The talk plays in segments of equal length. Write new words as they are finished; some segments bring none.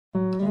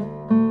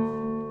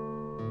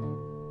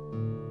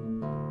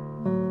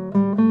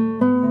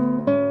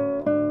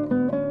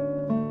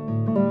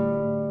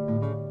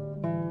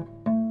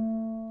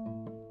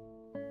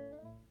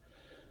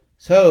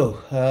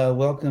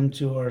Welcome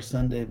to our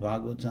Sunday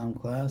Bhagavatam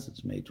class.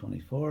 It's May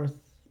 24th,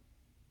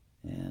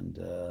 and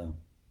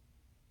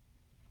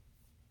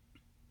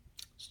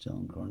still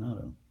in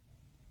Coronado.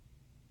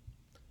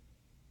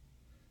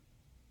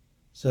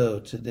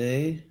 So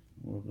today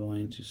we're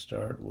going to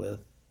start with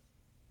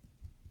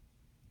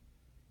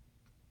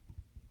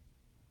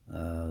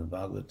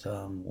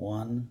Bhagavatam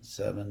 1,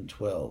 7,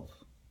 12.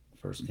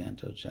 First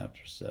canto,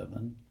 chapter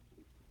 7,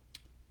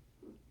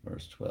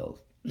 verse 12.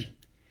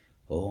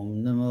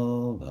 Om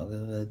Namo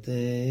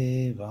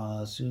Bhagavate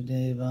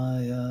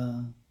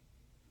Vasudevaya.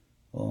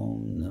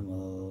 Om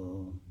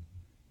Namo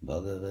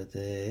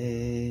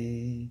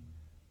Bhagavate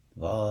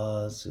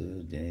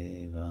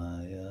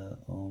Vasudevaya.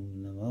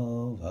 Om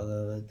Namo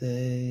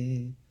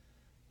Bhagavate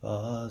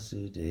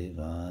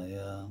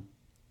Vasudevaya.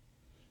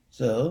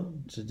 So,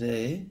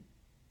 today,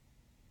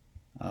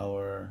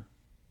 our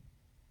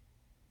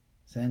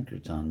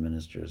Sankirtan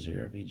minister is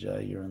here.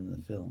 Vijay, you're in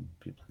the film.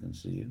 People can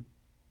see you.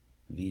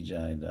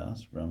 Vijay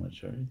Das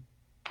Brahmachari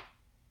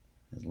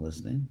is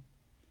listening.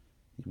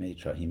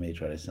 He may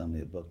try to sell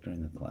me a book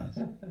during the class.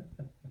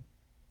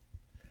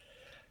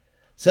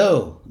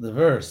 So the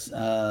verse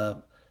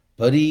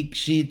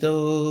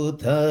Parikshito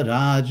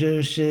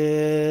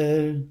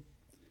Rajarshir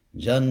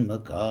Janma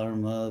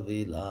Karma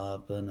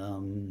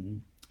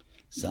Vilapanam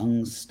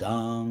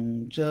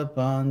Sangstang Cha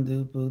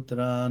Pandu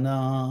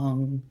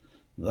Putranam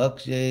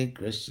Vakshe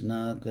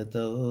Krishna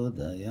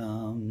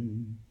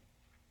Katodayam.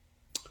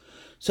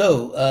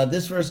 So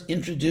this verse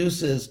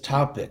introduces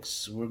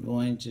topics. We're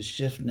going to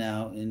shift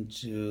now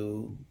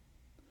into,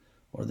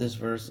 or this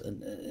verse,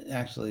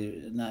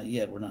 actually not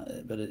yet. We're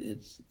not, but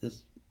it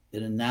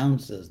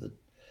announces the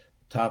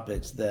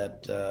topics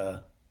that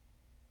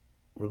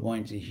we're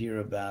going to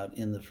hear about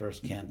in the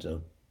first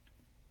canto.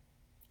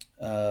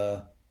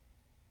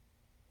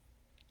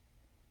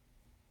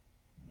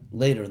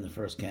 Later in the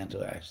first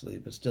canto, actually,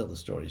 but still the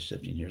story is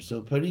shifting here.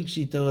 So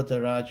Parikshito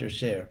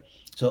Rajarshir.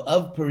 So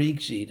of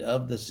Parikshit,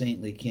 of the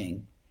saintly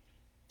king,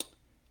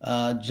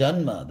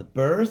 Janma, the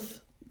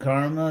birth,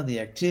 Karma, the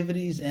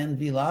activities, and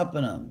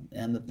Vilapanam,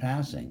 and the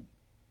passing.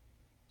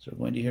 So we're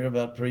going to hear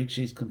about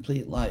Parikshit's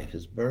complete life,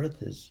 his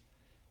birth,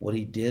 what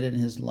he did in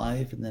his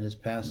life, and then his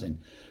passing.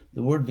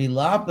 The word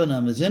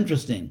Vilapanam is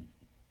interesting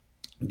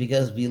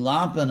because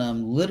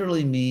Vilapanam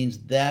literally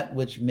means that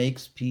which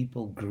makes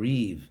people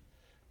grieve,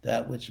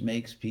 that which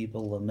makes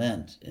people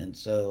lament. And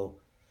so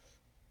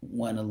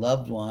when a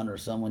loved one or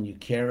someone you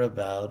care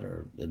about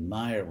or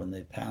admire, when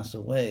they pass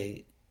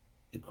away,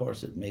 of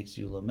course it makes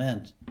you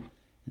lament.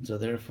 And so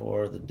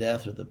therefore the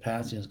death or the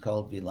passing is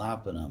called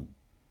Vilapanam,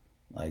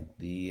 like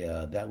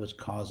that which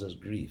causes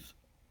grief.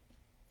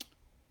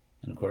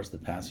 And of course the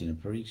passing of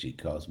Parikshit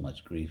caused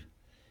much grief.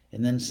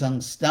 And then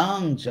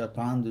Sangstang Cha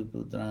Pandu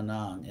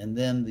Putranang, and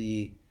then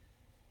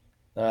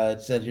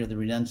it said here the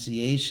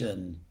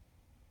renunciation,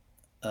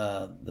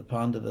 the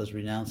Pandavas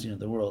renouncing of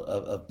the world,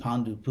 of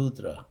Pandu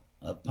Putra,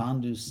 of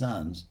Pandu's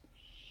sons.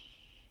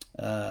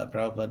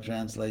 Prabhupada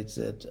translates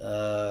it,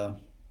 the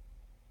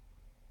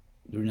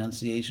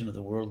renunciation of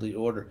the worldly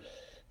order.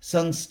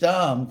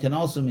 Sangstam can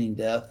also mean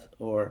death,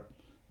 or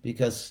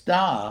because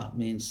sta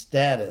means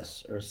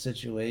status or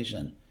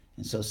situation.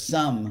 And so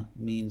sam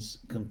means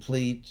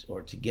complete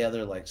or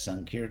together, like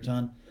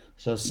Sankirtan.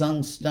 So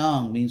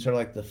Sangstang means sort of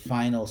like the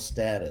final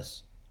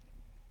status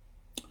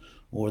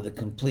or the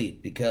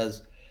complete,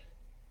 because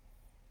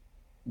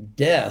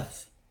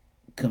death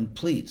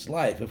completes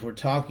life. If we're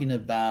talking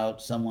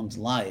about someone's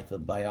life, a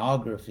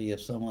biography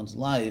of someone's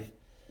life,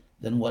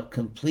 then what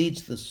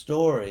completes the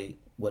story,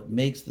 what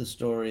makes the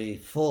story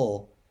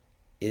full,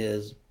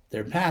 is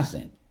their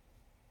passing.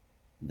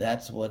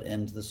 That's what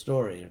ends the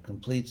story or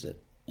completes it.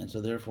 And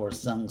so therefore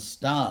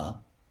sangsta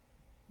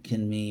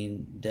can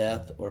mean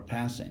death or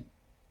passing.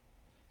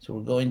 So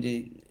we're going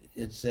to,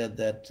 it said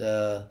that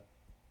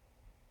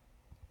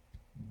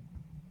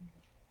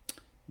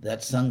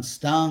that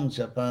Sangstang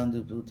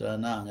Chapandu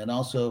Putranang. And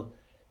also,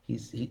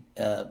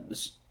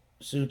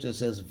 Sutta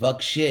says,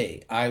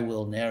 Vakshe, I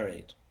will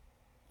narrate.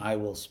 I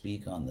will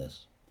speak on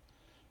this.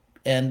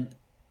 And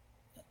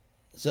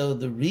so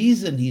the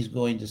reason he's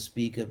going to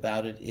speak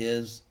about it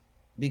is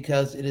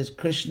because it is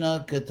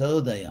Krishna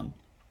Katodayam.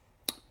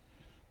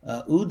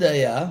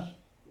 Udaya,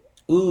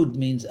 ud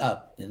means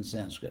up in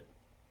Sanskrit.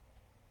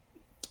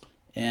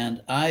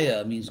 And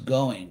aya means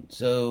going.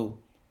 So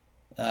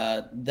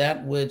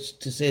that which,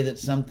 to say that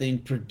something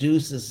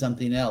produces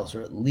something else,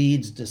 or it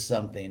leads to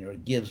something, or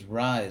it gives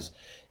rise.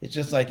 It's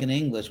just like in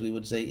English, we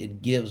would say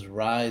it gives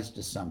rise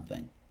to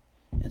something.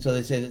 And so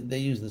they say that they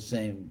use the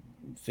same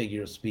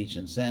figure of speech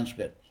in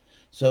Sanskrit.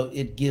 So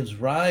it gives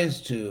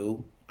rise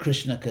to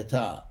Krishna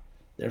Katha.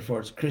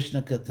 Therefore, it's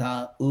Krishna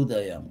Katha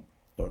Udayam,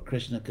 or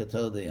Krishna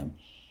Katodayam.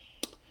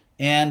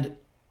 And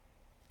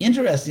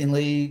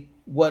interestingly,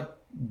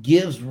 what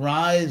gives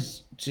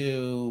rise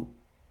to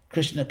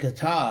Krishna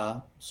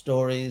Katha,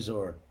 stories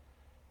or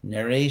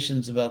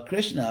narrations about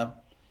Krishna,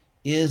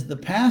 is the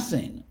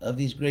passing of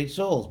these great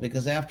souls.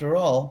 Because after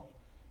all,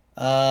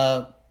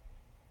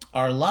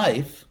 our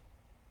life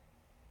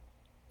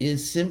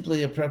is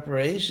simply a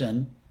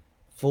preparation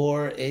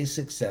for a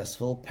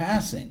successful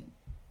passing.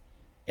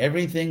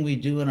 Everything we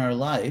do in our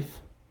life,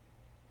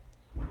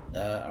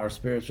 our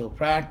spiritual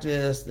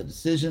practice, the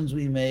decisions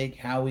we make,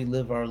 how we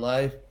live our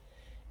life,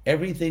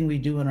 everything we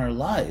do in our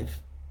life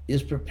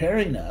is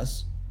preparing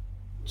us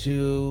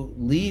to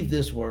leave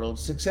this world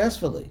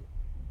successfully.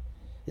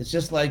 It's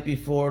just like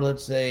before,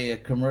 let's say, a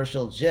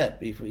commercial jet.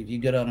 If you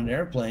get on an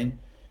airplane,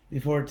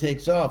 before it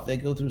takes off, they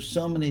go through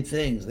so many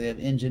things. They have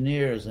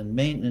engineers and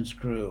maintenance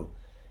crew,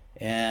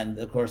 and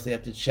of course they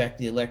have to check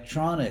the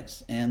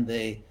electronics, and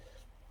they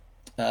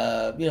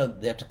have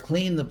to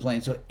clean the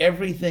plane. So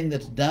everything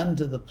that's done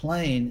to the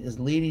plane is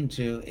leading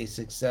to a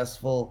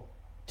successful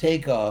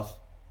takeoff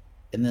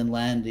and then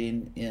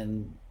landing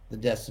in the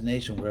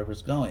destination, wherever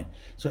it's going.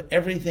 So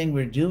everything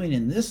we're doing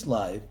in this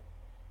life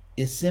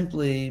is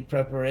simply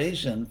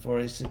preparation for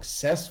a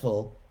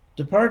successful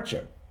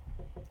departure,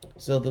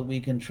 so that we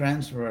can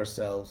transfer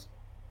ourselves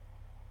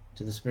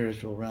to the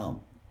spiritual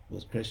realm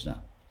with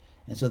Krishna.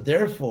 And so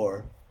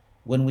therefore,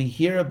 when we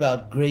hear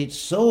about great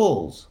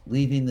souls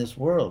leaving this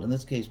world, in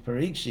this case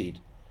Parikshit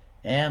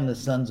and the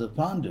sons of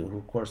Pandu, who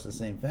of course the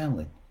same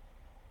family,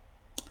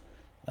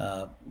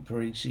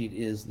 Parikshit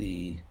is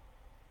the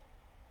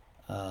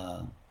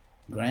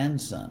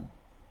grandson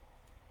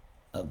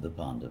of the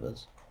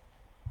Pandavas.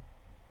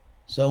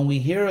 So when we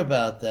hear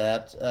about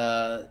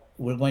that,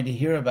 we're going to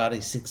hear about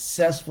a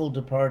successful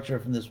departure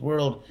from this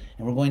world,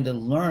 and we're going to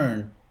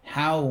learn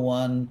how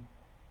one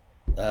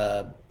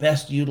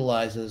best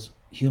utilizes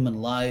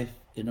human life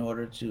in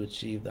order to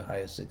achieve the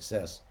highest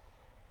success,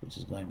 which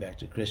is going back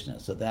to Krishna.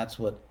 So that's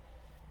what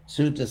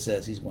Sutta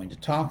says he's going to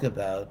talk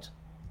about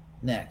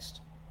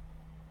next.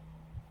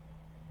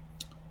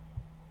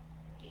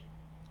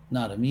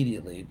 Not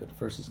immediately, but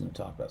first he's going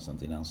to talk about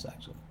something else,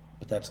 actually.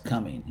 But that's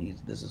coming.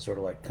 This is sort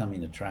of like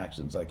coming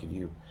attractions. Like if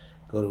you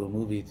go to a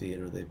movie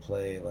theater, they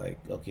play like,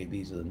 okay,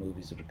 these are the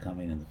movies that are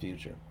coming in the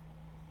future.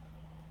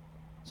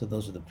 So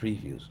those are the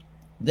previews.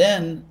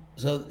 Then,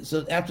 so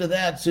after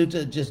that,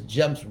 Sutta just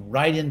jumps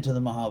right into the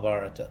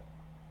Mahabharata.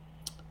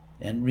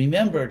 And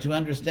remember, to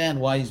understand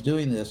why he's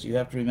doing this, you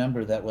have to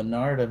remember that when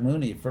Narada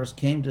Muni first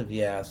came to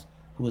Vyasa,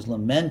 who was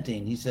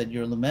lamenting, he said,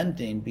 "You're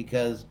lamenting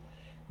because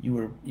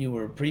you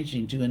were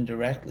preaching too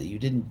indirectly. You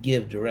didn't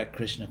give direct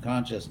Krishna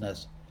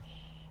consciousness."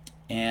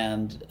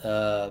 And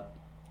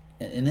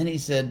then he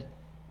said,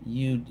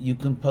 you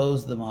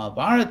composed the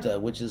Mahabharata,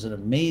 which is an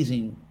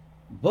amazing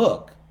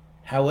book.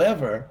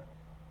 However,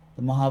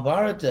 the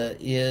Mahabharata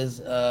is,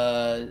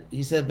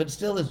 he said, but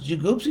still it's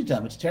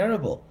jugupsitam, it's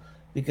terrible,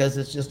 because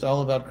it's just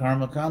all about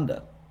karma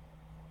kanda.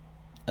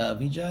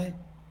 Vijay?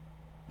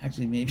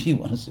 Actually, maybe you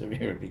want to sit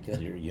here because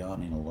you're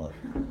yawning a lot.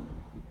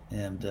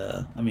 And,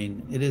 I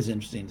mean, it is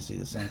interesting to see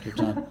the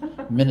Sankirtan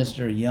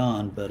minister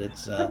yawn, but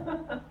it's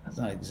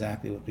not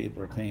exactly what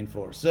people are paying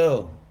for.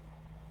 So,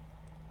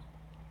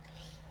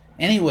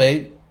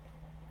 anyway,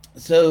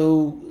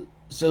 so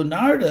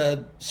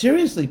Narada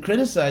seriously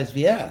criticized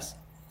Vyasa,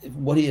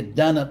 what he had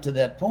done up to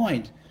that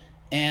point,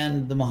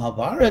 and the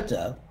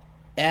Mahabharata,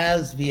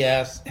 as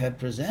Vyasa had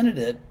presented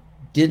it,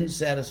 didn't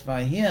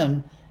satisfy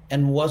him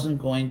and wasn't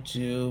going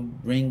to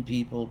bring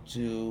people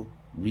to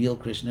real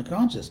Krishna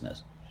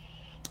consciousness.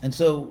 And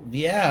so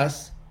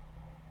Vyasa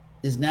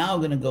is now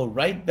going to go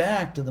right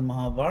back to the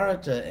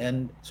Mahabharata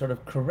and sort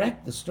of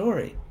correct the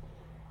story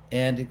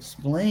and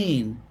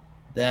explain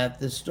that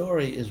the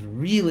story is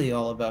really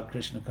all about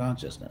Krishna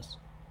consciousness.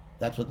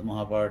 That's what the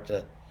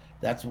Mahabharata,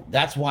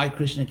 that's why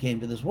Krishna came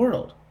to this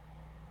world.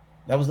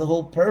 That was the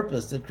whole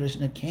purpose that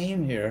Krishna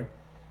came here,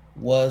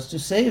 was to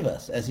save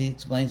us, as he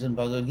explains in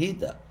Bhagavad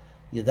Gita.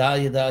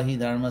 Yada yada hi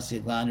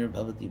dharmasya glanir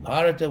bhavati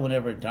bharata,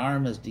 whenever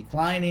dharma is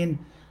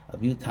declining,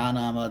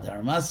 abhyutanama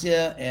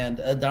dharmasya, and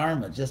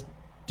adharma, just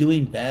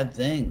doing bad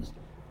things,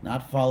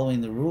 not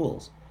following the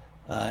rules.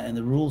 And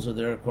the rules are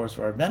there, of course,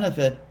 for our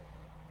benefit.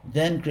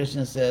 Then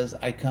Krishna says,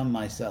 I come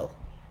myself.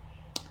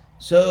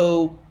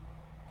 So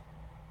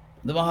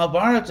the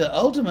Mahabharata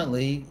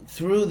ultimately,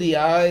 through the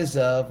eyes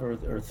of,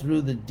 or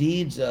through the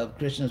deeds of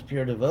Krishna's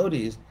pure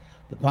devotees,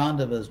 the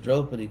Pandavas,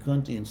 Draupadi,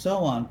 Kunti, and so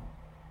on,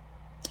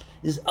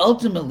 is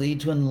ultimately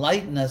to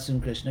enlighten us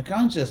in Krishna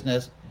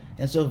consciousness.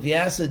 And so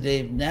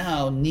Vyasadeva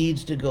now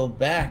needs to go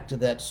back to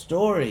that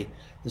story,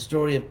 the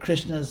story of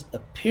Krishna's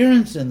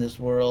appearance in this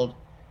world,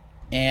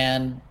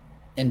 and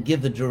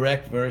give the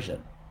direct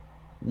version.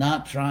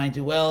 Not trying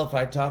to, well, if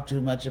I talk too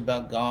much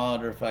about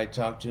God, or if I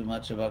talk too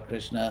much about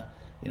Krishna,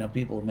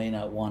 people may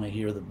not want to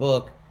hear the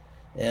book.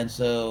 And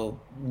so,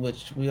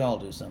 which we all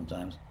do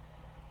sometimes.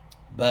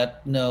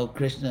 But no,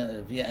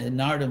 Krishna,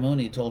 Narada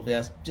Muni told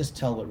Vyasa, just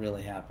tell what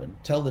really happened.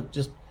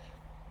 Just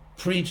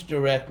preach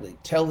directly.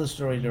 Tell the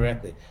story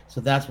directly.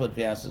 So that's what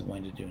Vyasa is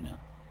going to do now.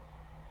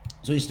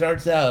 So he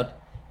starts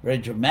out very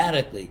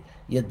dramatically.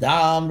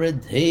 Yadam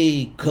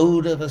Radhe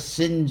Kodava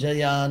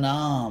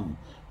Sinjayanam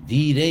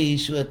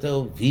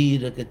Vireshwato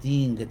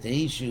Virakatin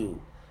Gateshu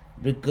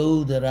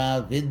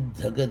Brikodara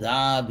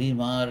Vidhagada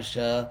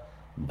Bhimarsha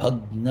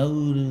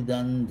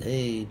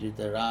Bhagnodandhe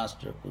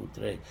Dhritarashtra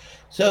Putre.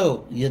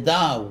 So,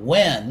 Yada,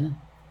 when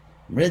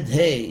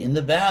Mridhe, in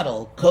the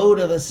battle, code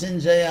of a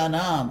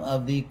Sinjayanam,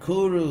 of the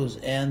Kurus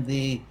and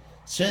the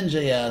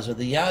Sinjayas, or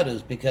the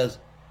Yadus, because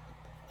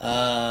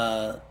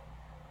uh,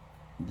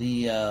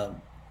 the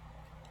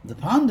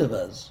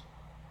Pandavas,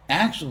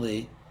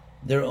 actually,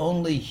 their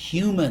only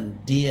human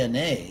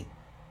DNA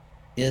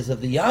is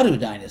of the Yadu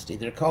dynasty.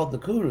 They're called the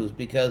Kurus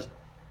because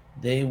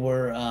they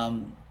were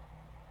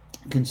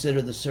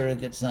considered the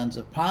surrogate sons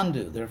of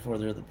Pandu. Therefore,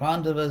 they're the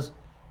Pandavas.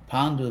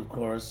 Pandu, of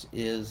course,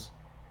 is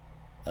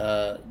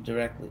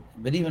directly.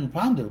 But even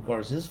Pandu, of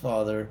course, his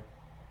father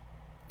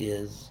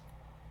is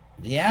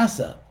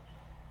Vyasa.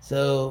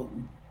 So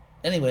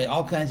anyway,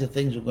 all kinds of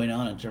things are going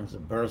on in terms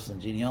of births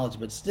and genealogy,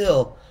 but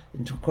still,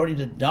 according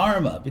to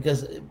Dharma,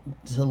 because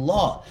it's a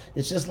law.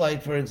 It's just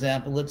like, for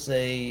example, let's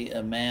say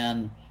a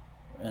man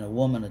and a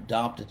woman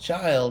adopt a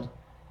child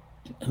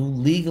who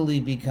legally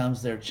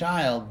becomes their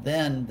child,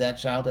 then that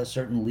child has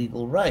certain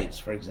legal rights.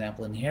 For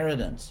example,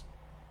 inheritance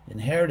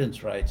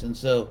rights. And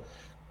so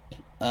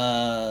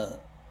the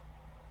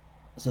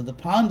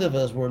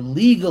Pandavas were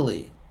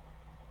legally,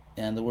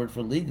 and the word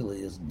for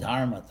legally is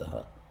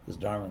dharmataha, because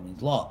dharma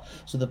means law.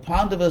 So the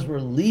Pandavas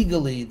were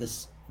legally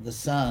the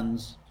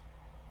sons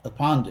of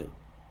Pandu,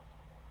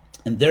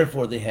 and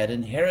therefore they had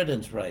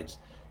inheritance rights.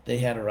 They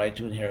had a right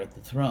to inherit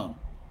the throne,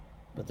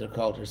 but they're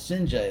called her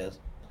Sinjayas.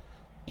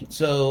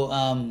 So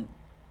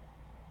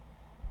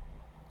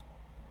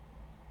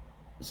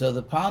so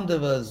the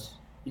Pandavas,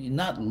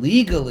 not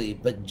legally,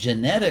 but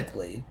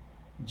genetically,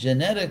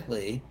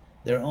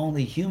 their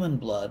only human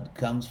blood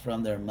comes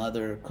from their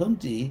mother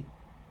Kunti,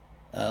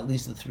 at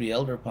least the three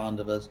elder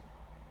Pandavas,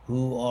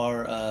 who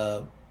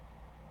are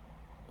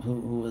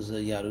who was a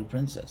Yadu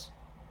princess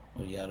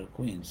or Yadu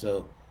queen.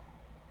 So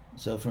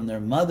from their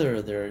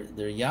mother, they're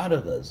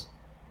Yadavas,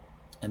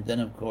 and then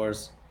of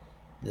course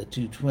the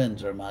two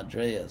twins are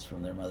Madreyas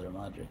from their mother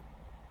Madre,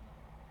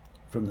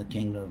 from the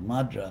kingdom of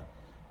Madra,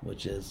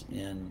 which is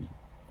in,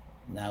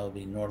 now would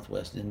be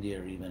northwest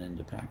India or even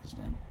into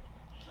Pakistan.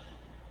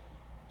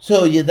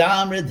 So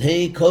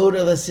Yadamridhe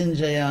Kodava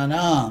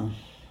Sinjayanam.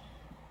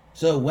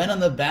 So when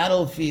on the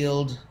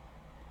battlefield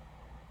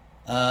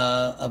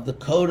of the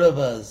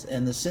Kodavas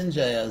and the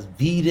Sinjayas,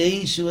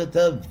 Videshu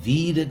ata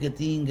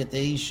Vidagatin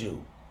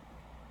Gateshu.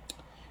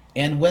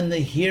 And when the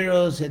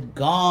heroes had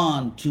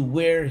gone to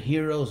where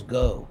heroes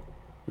go,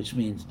 which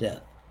means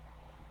death,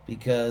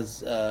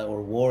 because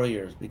or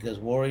warriors, because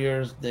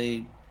warriors,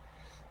 the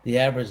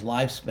average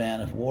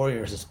lifespan of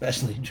warriors,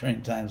 especially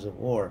during times of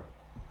war,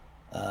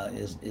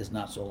 is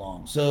not so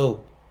long.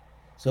 So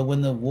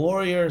when the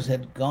warriors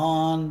had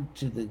gone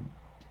to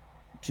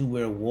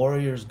where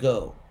warriors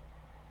go,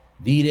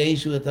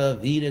 Videshu ata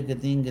Vida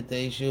Gatin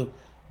Gateshu,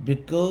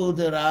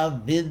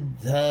 Bikodara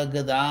Vidha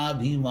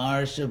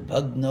Gadabhimarsha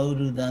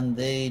Bhagnodu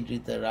Dande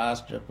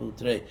Dhritarashtra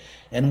Putre.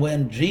 And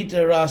when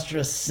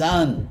Dhritarashtra's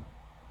son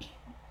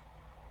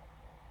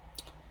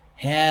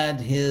had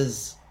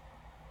his,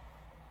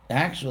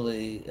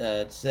 actually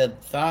it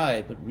said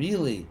thigh, but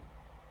really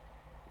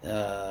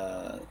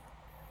you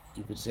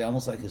could say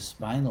almost like his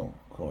spinal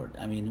cord.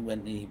 I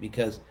mean,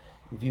 because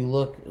if you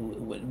look,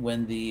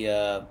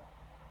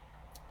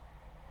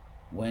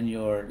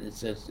 it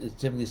says, it's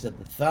typically said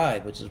the thigh,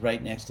 which is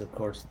right next to, of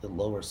course, the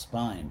lower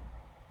spine.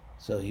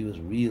 So he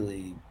was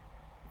really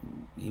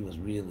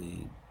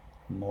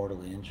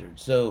mortally injured.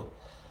 So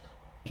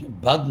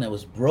Bhagna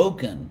was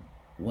broken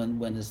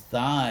when his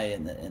thigh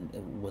and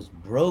it was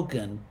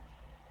broken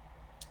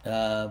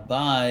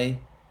by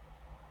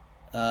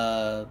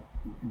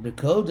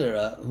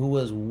Brikodara, who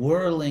was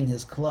whirling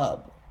his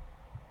club.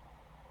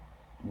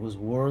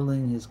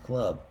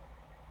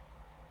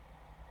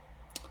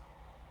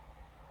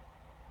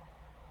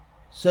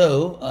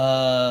 So,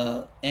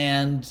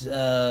 and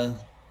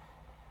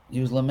he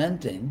was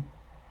lamenting.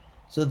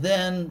 So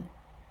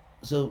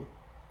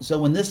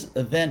when this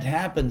event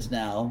happens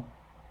now,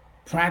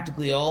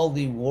 practically all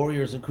the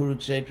warriors of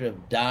Kurukshetra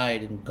have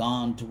died and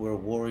gone to where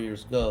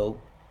warriors go.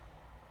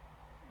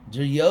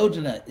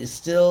 Duryodhana is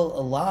still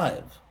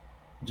alive.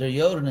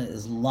 Duryodhana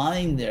is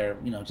lying there,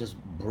 just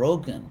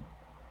broken.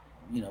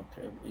 He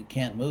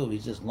can't move.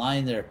 He's just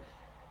lying there,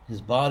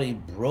 his body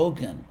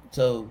broken.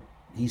 So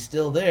he's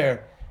still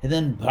there. And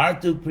then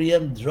Bhartu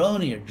Priyam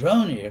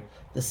Dronir,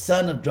 the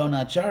son of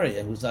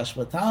Dronacharya, who's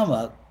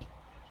Ashwatthama,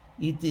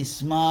 iti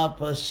sma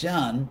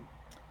pasyan,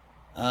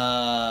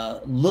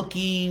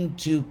 looking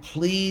to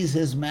please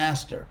his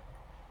master,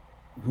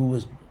 who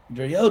was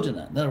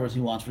Duryodhana. In other words,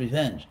 he wants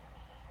revenge.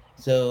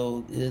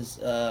 So his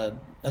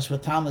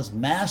Ashwatthama's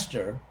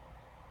master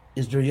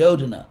is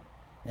Duryodhana.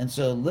 And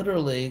so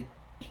literally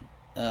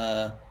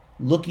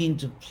looking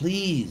to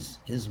please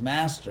his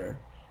master,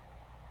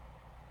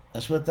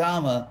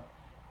 Ashwatthama,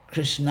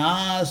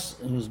 Krishna's,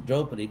 who's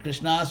Draupadi,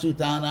 Krishna's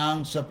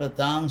utanang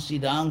sapatang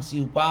sidang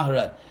si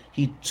upaharat.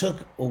 He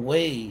took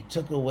away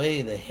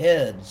the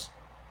heads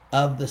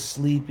of the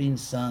sleeping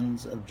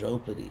sons of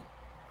Draupadi,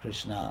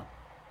 Krishna.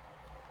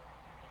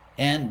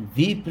 And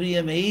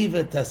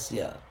vipriyameva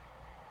tasya.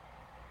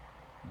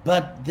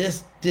 But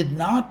this did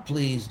not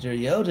please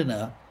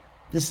Duryodhana,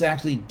 This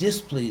actually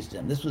displeased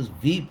him. This was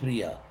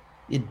Vipriya.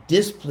 It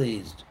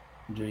displeased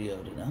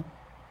Duryodhana.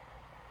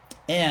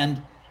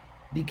 And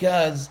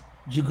because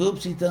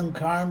Jugupsitam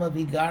karma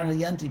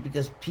vigarhayanti,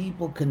 because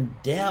people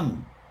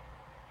condemn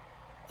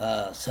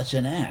such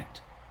an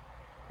act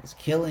as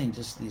killing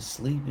just these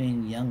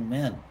sleeping young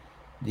men.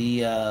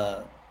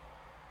 It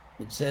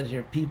said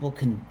here, people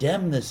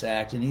condemn this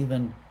act, and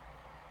even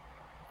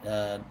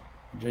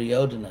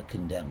Duryodhana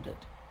condemned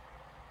it.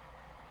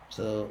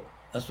 So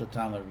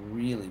Ashwatthama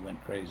really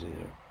went crazy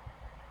there.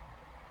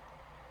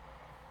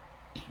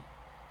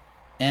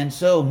 And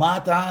so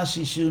Mata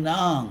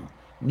Shishunang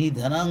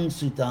Nidhanang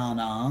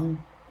Sutanang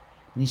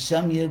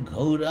Nishamya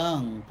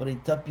Ghodang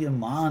Paritapya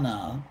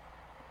Mana.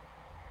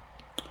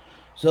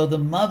 So the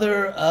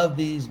mother of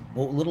these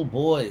little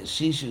boys,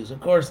 Shishus, of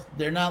course,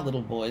 they're not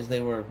little boys,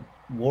 they were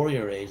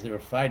warrior age, they were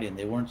fighting,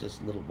 they weren't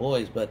just little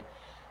boys, but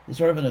it's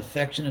sort of an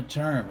affectionate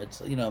term.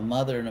 It's,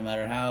 mother, no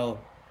matter how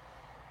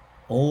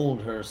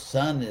old her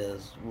son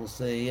is, will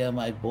say, yeah,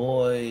 my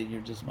boy,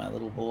 you're just my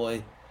little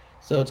boy.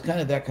 So it's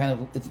that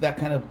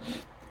kind of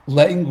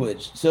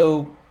language.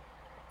 So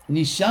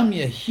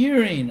Nishamya,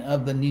 hearing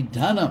of the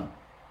Nidhanam,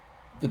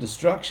 the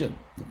destruction,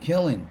 the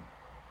killing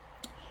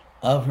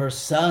of her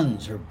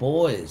sons, her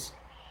boys,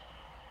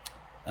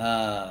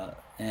 and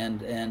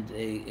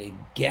a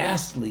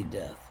ghastly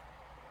death,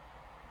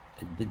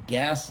 the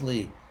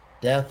ghastly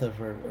death of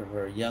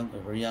her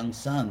young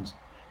sons,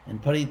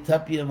 and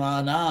Paritapya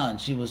Mana, and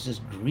she was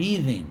just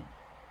grieving.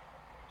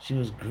 She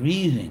was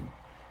grieving.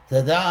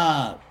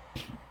 Tada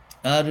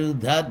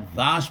Arudhat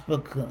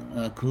Vashpa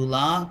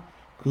Kula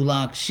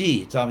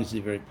Kulakshi. It's obviously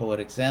very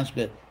poetic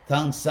Sanskrit.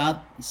 Tang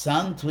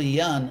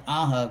Santwayan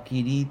Aha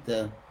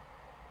Kirita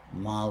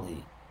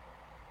Mali.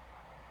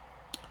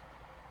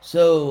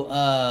 So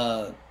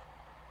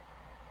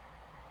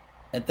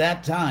at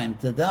that time,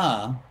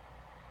 Tada,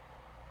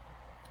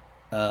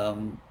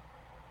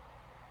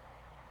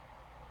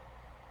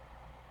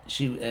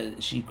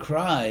 she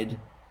cried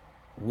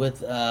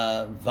with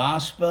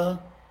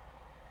Vashpa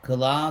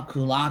Kala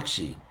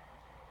Kulakshi,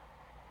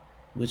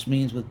 which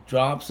means with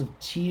drops of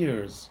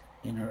tears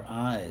in her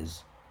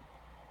eyes,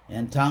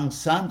 and Tang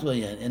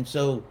Santwayan, and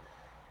so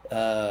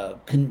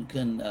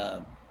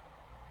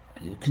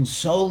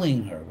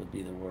consoling her would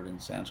be the word in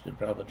Sanskrit.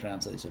 Prabhupada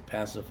translates it,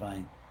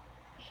 pacifying.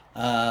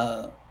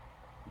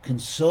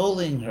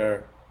 Consoling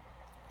her,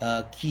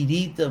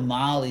 Kirita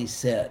Mali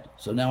said.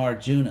 So now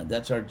Arjuna,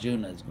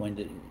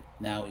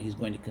 he's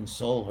going to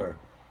console her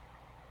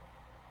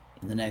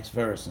in the next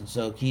verse. And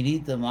so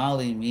Kirita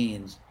Mali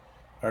means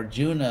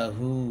Arjuna,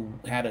 who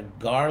had a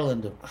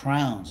garland of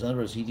crowns. In other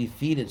words, he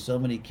defeated so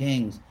many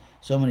kings,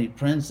 so many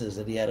princes,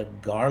 that he had a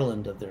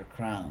garland of their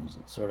crowns.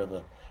 It's sort of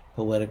a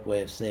poetic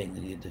way of saying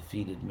that he had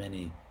defeated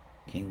many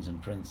kings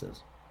and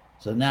princes.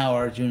 So now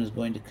Arjuna is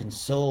going to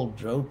console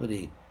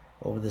Draupadi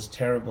over this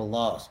terrible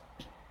loss.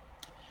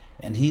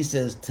 And he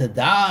says,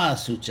 Tada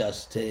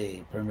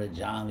suchaste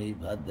pramrajami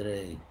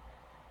bhadre.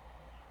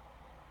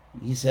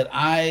 He said,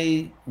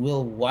 I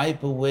will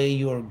wipe away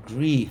your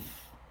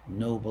grief,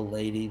 noble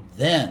lady,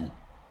 then.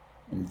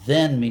 And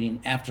then meaning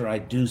after I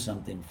do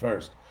something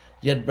first.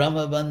 Yad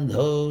brahma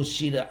bandho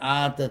shira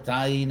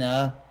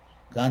atataina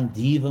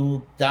Gandiva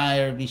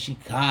Muktair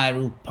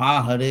Vishikairu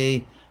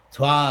Pahare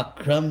Twa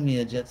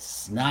Kramya Jet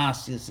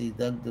Snasyasi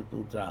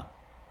Dagdaputra.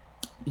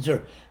 These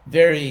are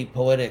very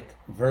poetic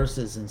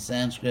verses in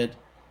Sanskrit.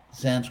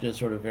 Sanskrit is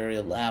sort of very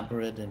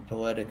elaborate and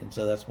poetic, and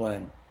so that's why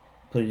I'm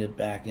putting it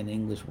back in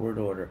English word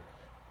order.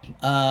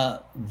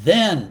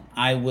 Then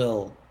I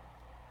will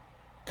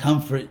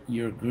comfort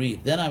your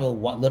grief. Then I will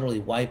literally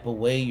wipe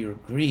away your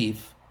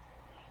grief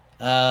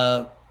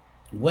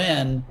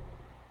when,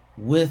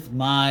 with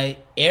my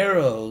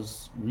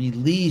arrows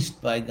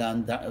released by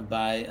Gandiva,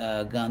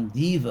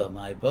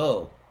 my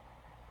bow,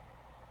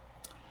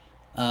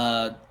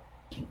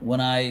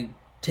 when I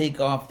take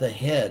off the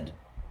head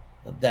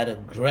of that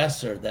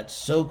aggressor, that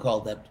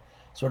so-called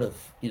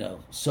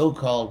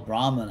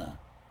Brahmana,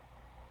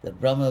 that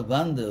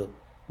Brahmabandhu,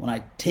 when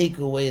I take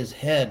away his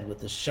head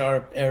with the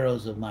sharp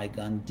arrows of my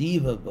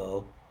Gandiva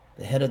bow,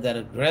 the head of that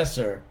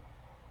aggressor,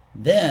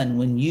 then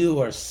when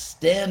you are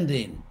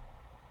standing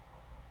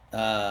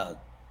on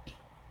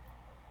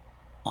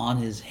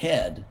his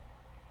head,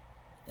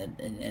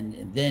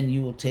 and then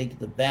you will take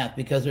the bath,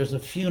 because there's a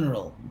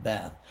funeral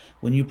bath.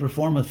 When you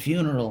perform a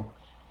funeral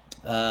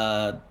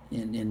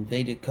in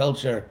Vedic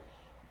culture,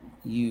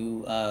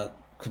 you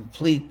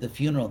complete the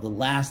funeral. The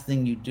last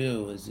thing you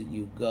do is that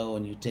you go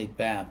and you take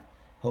bath,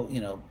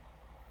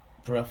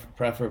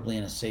 preferably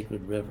in a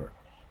sacred river.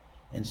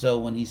 And so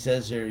when he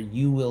says here,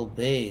 you will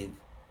bathe,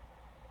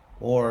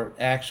 or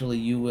actually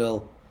you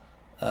will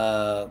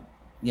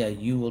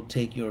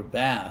take your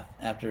bath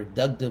after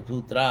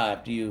Dagdaputra,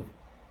 after you've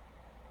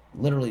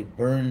literally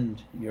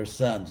burned your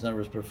sons. In other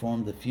words,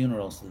 performed the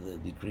funerals,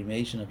 the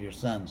cremation of your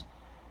sons.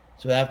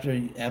 So after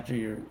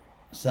your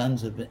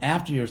sons have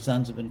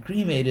been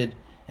cremated,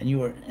 and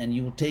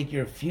you will take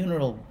your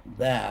funeral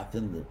bath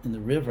in the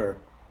river,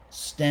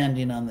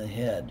 standing on the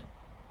head.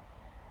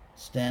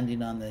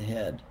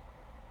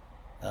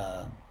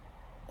 uh,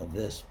 of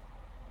this,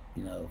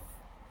 you know,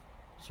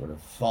 sort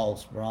of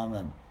false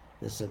Brahman,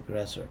 this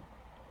aggressor.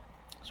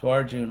 So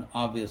Arjuna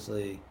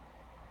obviously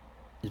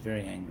is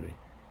very angry.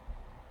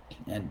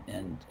 And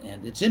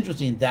it's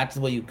interesting, that's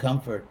the way you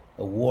comfort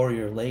a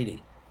warrior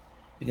lady.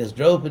 Because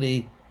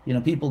Draupadi, you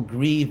know, people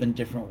grieve in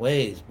different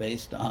ways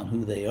based on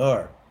who they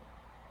are.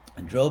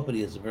 And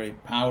Draupadi is a very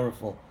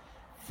powerful,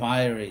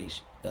 fiery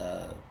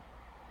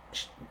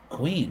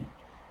queen.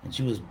 And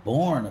she was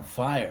born of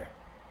fire.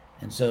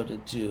 And so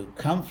to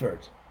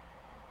comfort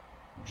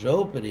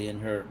Draupadi in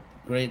her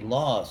great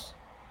loss,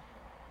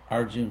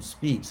 Arjuna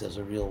speaks as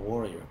a real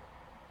warrior.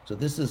 So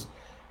this is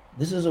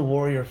a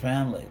warrior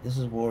family. This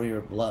is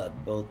warrior blood,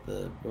 both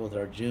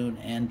Arjuna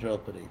and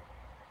Draupadi.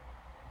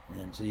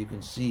 And so you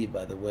can see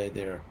by the way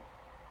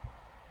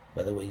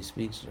he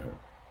speaks to her.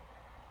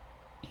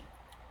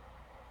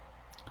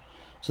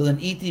 So then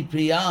iti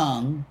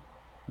priyang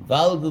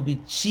valgubi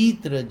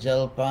chitra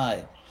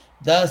jalpai.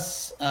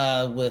 Thus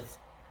with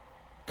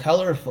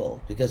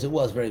colorful, because it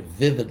was very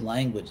vivid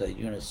language, like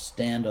you're going to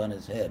stand on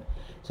his head.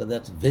 So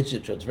that's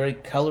vichitra. It's very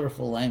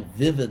colorful,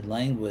 vivid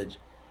language,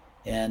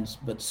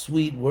 but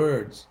sweet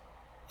words.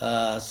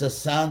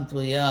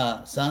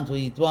 Santuyitwa,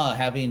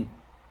 having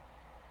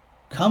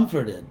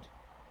comforted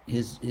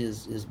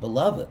his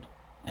beloved,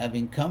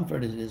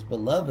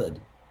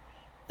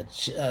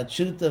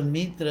 Chuta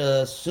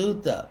Mitra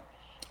Suta,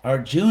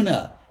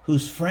 Arjuna,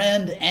 whose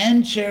friend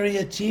and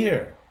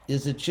charioteer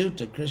is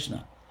Achyuta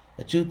Krishna.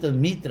 Achyuta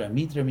Mitra.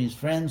 Mitra means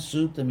friend,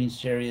 Suta means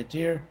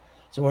charioteer.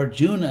 So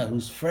Arjuna,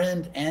 whose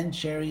friend and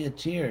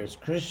charioteer is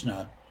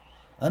Krishna,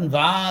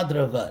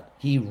 Anvadravat,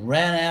 he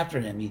ran after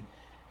him.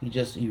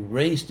 He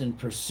raced in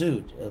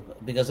pursuit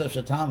because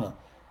Ashwatthama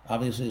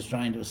obviously was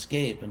trying to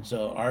escape, and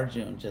so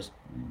Arjuna just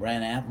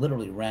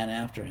literally ran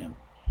after him.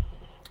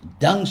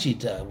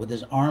 Dangshita, with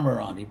his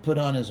armor on, he put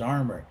on his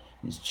armor.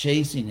 He's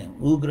chasing him.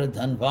 Ugra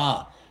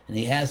Dhanva, and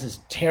he has his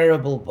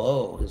terrible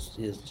bow,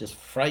 his just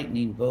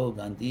frightening bow,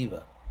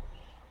 Gandiva.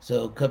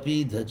 So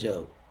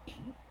Kapidhajo.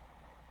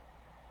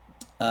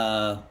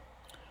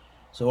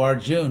 So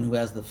Arjuna, who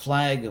has the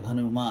flag of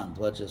Hanuman,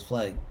 Dwaja's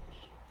flag,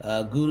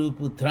 Guru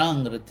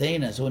Putrang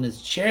Ratena. So in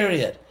his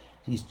chariot,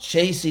 he's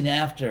chasing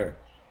after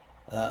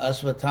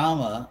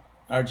Ashwatthama.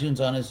 Arjuna's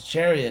on his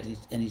chariot,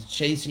 and he's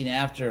chasing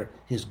after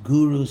his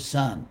guru's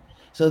son.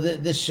 So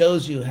this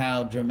shows you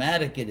how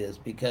dramatic it is,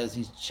 because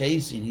he's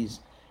chasing, he's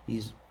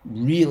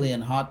really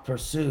in hot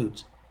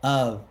pursuit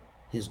of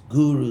his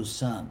guru's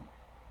son.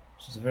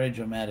 It's a very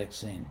dramatic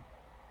scene.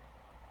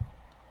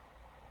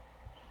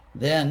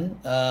 Then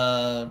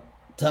Tamapatantang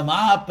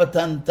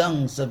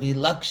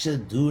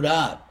Savilaksha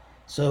Durat.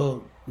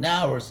 So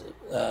now we're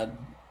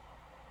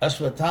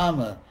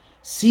Ashwatthama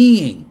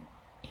seeing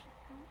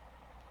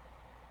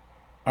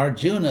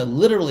Arjuna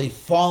literally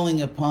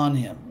falling upon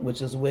him,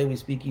 which is the way we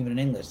speak even in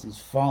English. He's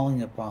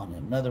falling upon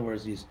him. In other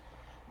words, he's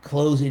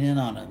closing in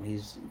on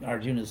him.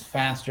 Arjuna is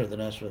faster than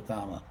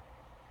Ashwatthama.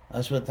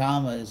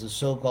 Ashwatthama is a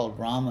so-called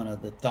Brahmana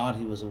that thought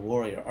he was a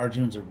warrior.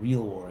 Arjuna's a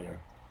real warrior.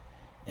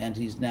 And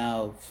he's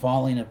now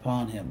falling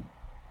upon him.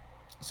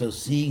 So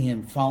seeing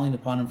him falling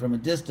upon him from a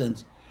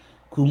distance,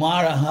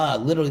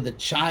 Kumaraha, literally the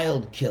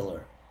child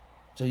killer.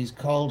 So he's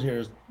called here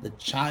as the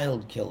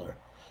child killer.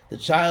 The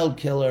child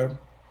killer,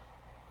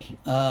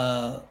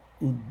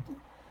 Udvigna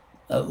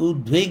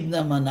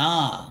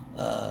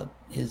Mana,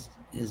 his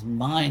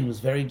mind was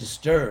very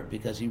disturbed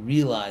because he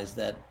realized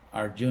that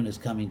Arjuna is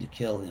coming to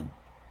kill him.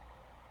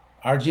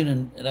 Arjuna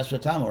and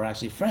Ashwatthama were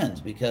actually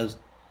friends because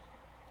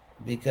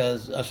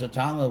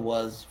Ashwatthama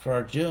was, for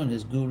Arjuna,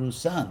 his guru's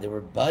son. They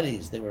were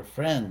buddies, they were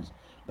friends.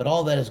 But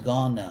all that is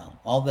gone now.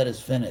 All that is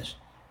finished.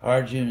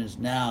 Arjuna is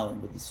now,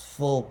 with his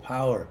full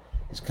power,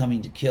 is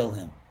coming to kill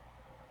him.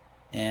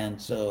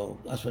 And so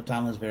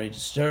Ashwatthama is very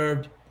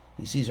disturbed.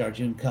 He sees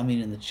Arjuna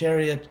coming in the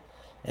chariot.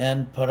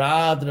 And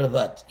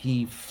Paradravat,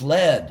 he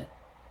fled.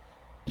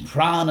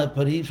 Prana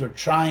Parivs were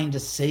trying to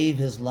save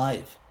his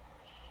life.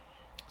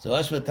 So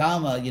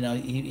Ashwatthama,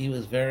 he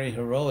was very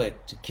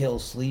heroic to kill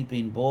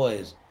sleeping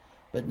boys.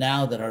 But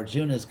now that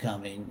Arjuna is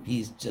coming,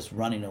 he's just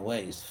running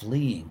away. He's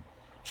fleeing,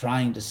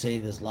 trying to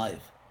save his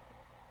life.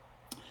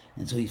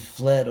 And so he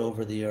fled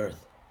over the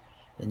earth.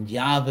 And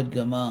Yavad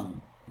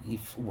Gamam,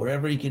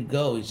 wherever he could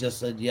go, he just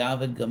said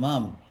Yavad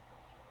Gamam,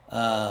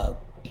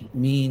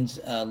 means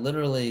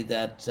literally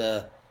that,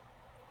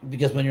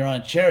 because when you're on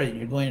a chariot,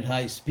 you're going at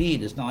high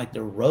speed. It's not like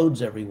there are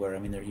roads everywhere. I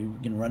mean, you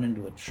can run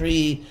into a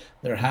tree,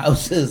 there are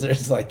houses,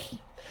 there's like,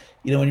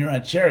 when you're on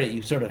a chariot,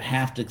 you sort of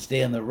have to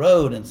stay on the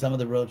road, and some of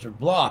the roads are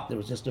blocked. There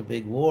was just a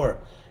big war.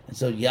 And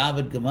so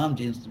Yavad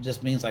Gamam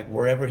just means like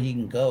wherever he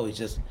can go.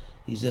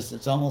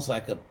 It's almost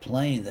like a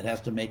plane that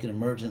has to make an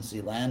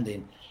emergency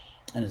landing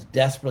and is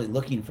desperately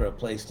looking for a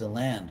place to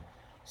land.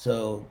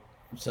 So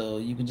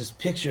you can just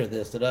picture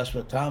this, that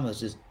Ashwatthama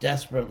is just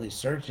desperately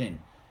searching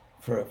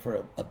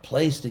for a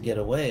place to get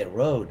away, a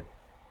road.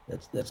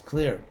 That's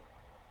clear.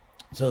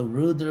 So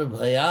Rudra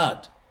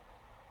Bhayat,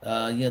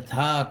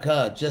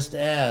 Yathaka, just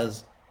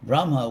as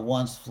Brahma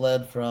once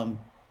fled from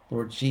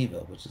Lord Shiva,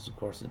 which is of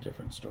course a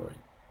different story.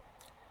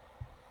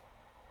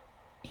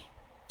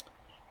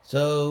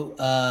 So,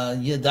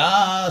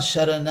 Yada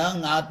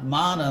Sharanang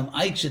Atmanam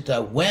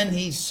Aikshita, when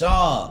he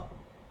saw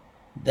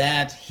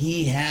that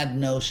he had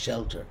no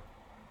shelter.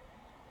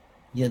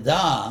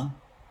 Yada,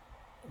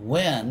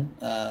 when,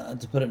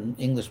 to put it in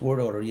English word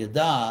order,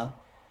 Yada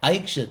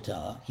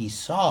Aikshita, he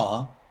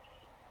saw,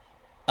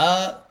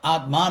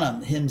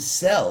 Atmanam,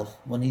 himself,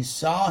 when he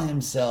saw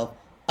himself,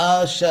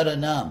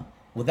 Sharanam,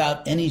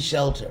 without any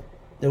shelter.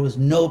 There was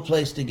no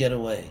place to get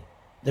away.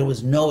 There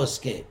was no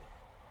escape,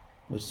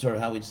 which is sort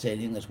of how we'd say it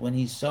in English. When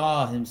he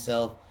saw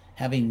himself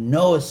having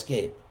no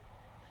escape.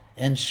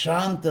 And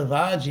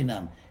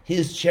Shantavajinam,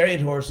 his chariot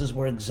horses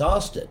were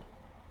exhausted.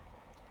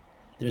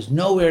 There's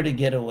nowhere to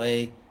get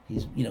away.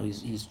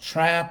 He's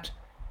trapped,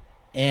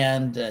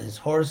 and his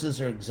horses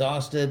are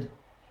exhausted.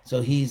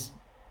 So he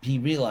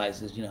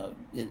realizes,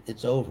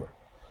 it's over.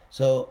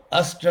 So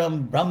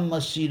Astram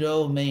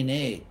Brahmashiro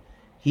Mene,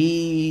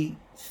 he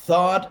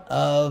thought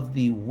of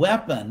the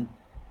weapon,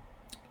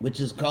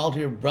 which is called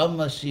here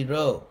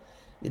Brahmashiro.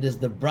 It is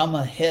the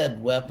Brahma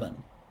head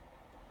weapon,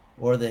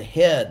 or the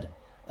head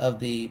of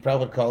the,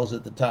 Prabhupada calls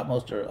it the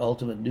topmost or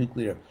ultimate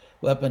nuclear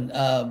weapon.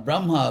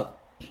 Brahma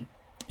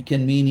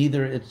can mean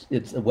either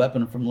it's a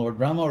weapon from Lord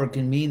Brahma, or it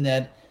can mean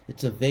that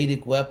it's a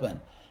Vedic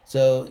weapon.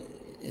 So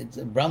it's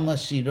a Brahma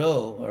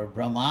Shiro or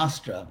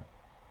Brahmastra,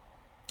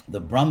 the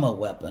Brahma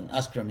weapon.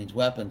 Astra means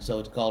weapon, so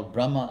it's called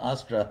Brahma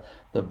Astra,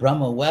 the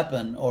Brahma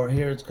weapon, or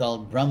here it's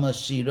called Brahma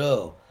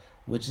Shiro,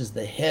 which is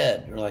the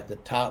head, or like the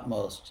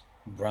topmost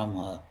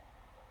Brahma,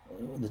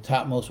 the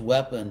topmost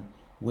weapon,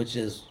 which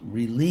is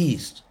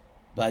released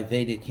by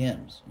Vedic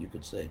hymns, you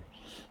could say.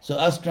 So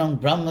Astram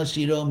Brahma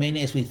Shiro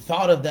Menes, we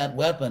thought of that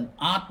weapon,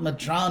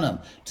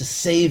 Atmatranam, to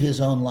save his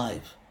own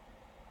life.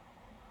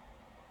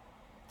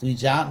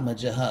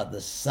 Dvijatmajaha,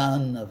 the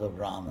son of a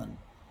Brahman,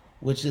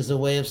 which is a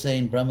way of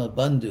saying Brahma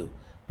Bandhu.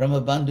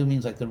 Brahma Bandhu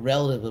means like the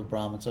relative of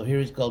Brahman. So here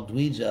he's called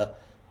Dvija,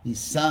 the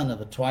son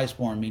of a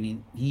twice-born,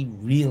 meaning he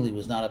really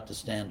was not up to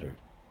standard.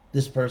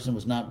 This person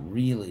was not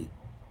really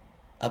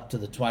up to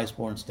the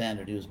twice-born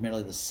standard. He was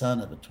merely the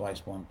son of a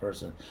twice-born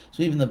person.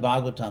 So even the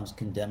Bhagavatam's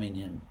condemning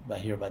him by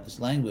this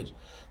language.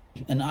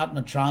 And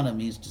Atmatrana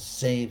means to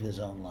save his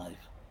own life.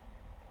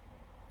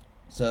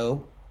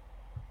 So,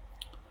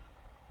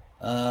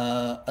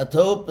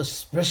 Atop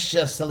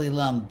Sprishya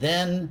Salilam,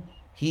 then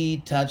he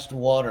touched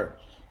water.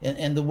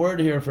 And the word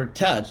here for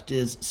touched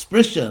is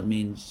Sprisha,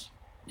 means,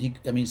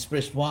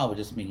 Sprishwa would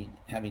just mean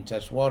having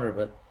touched water,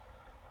 but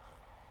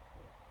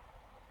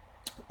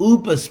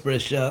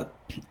Upasprisha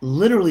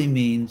literally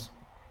means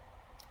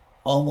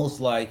almost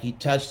like he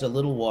touched a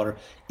little water.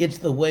 It's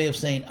the way of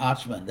saying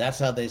Achman. That's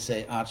how they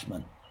say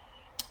Achman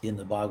in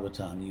the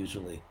Bhagavatam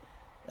usually.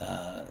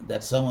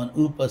 That someone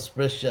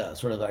Upasprisha,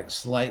 sort of like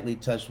slightly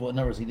touched water. In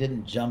other words, he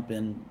didn't jump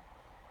in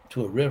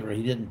to a river.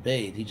 He didn't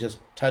bathe. He just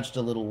touched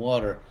a little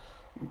water,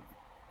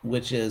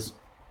 which is,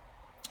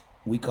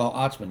 we call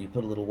Achman. You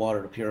put a little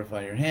water to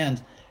purify your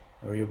hands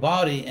or your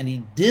body. And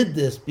he did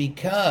this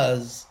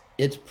because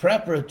it's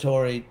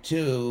preparatory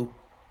to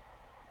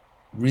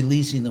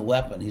releasing the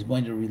weapon. He's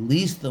going to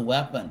release the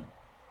weapon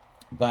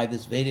by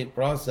this Vedic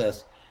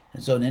process.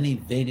 And so in any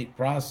Vedic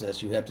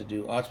process, you have to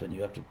do Achman.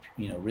 You have to,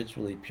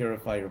 ritually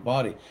purify your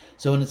body.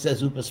 So when it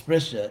says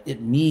Upasprisha,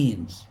 it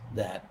means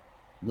that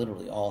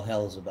literally all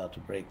hell is about to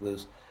break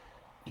loose.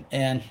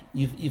 And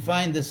you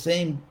find the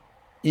same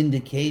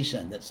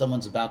indication that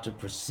someone's about to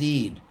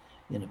proceed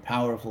in a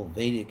powerful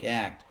Vedic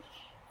act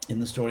in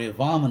the story of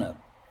Vamana.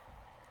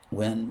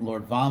 When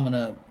Lord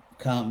Vamana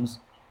comes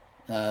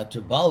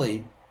to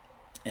Bali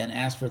and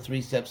asks for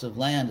 3 steps of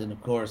land, and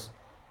of course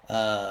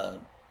Shukra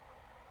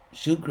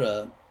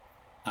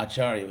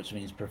Acharya, which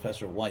means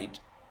Professor White,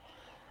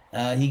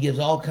 he gives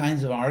all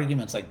kinds of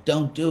arguments like,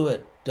 don't do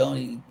it,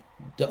 don't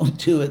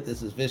do it,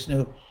 this is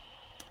Vishnu.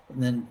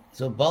 And then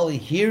so Bali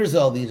hears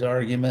all these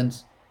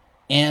arguments,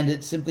 and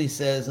it simply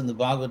says in the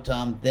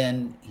Bhagavatam,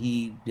 then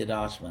he did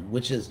Ashman,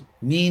 which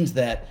means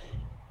that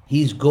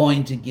he's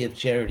going to give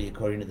charity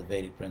according to the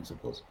Vedic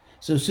principles.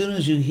 So as soon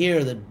as you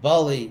hear that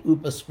Bali,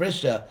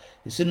 Upasprisha,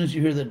 as soon as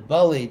you hear that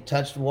Bali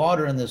touched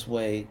water in this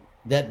way,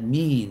 that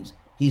means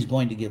he's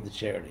going to give the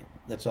charity.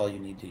 That's all you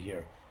need to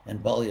hear.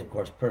 And Bali, of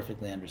course,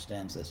 perfectly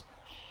understands this.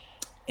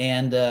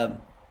 And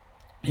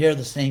here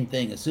the same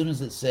thing. As soon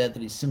as it said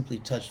that he simply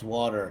touched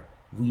water,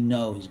 we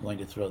know he's going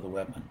to throw the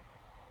weapon.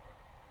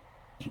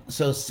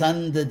 So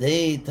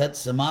sandade tat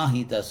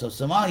samahita. So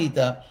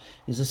samahita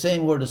is the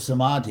same word as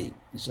samadhi.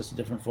 It's just a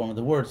different form of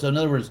the word. So in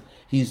other words,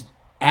 he's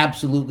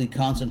absolutely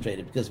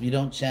concentrated, because if you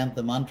don't chant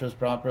the mantras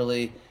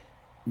properly,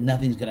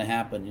 nothing's going to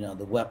happen.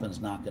 The weapon's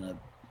not going to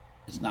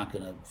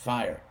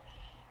fire.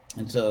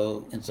 And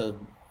so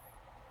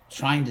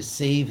trying to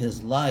save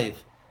his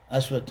life,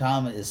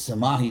 Ashwatthama is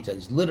samahita.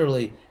 He's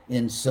literally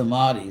in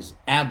samadhi. He's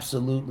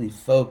absolutely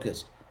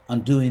focused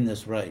on doing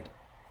this right.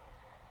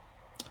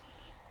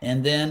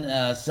 And then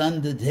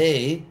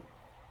Sandadhe,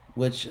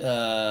 which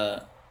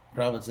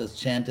Prabhupada says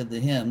chanted the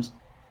hymns,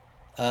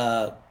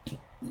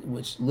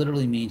 which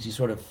literally means he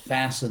sort of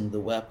fastened the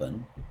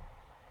weapon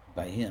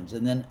by hymns.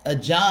 And then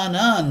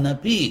Ajanan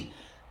Napi.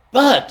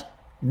 But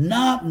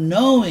not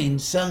knowing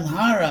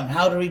Sangharam,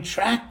 how to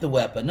retract the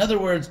weapon. In other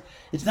words,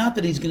 it's not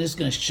that he's just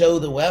going to show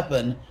the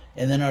weapon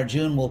and then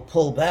Arjuna will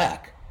pull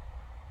back.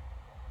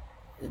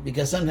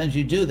 Because sometimes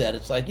you do that.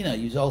 It's like,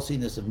 you've all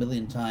seen this a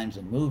million times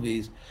in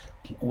movies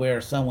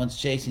where someone's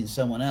chasing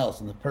someone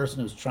else and the person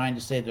who's trying to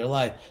save their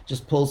life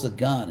just pulls a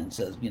gun and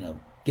says,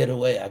 get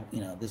away,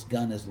 this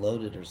gun is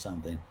loaded or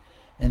something.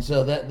 And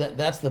so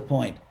that's the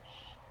point.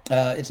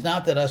 It's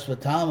not that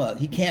Ashwatthama,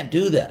 he can't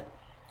do that.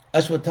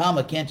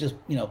 Ashwatthama can't just,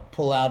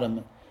 pull out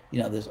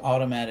this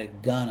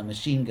automatic gun, a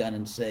machine gun,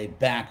 and say,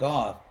 back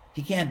off.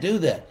 He can't do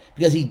that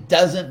because he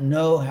doesn't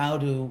know how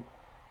to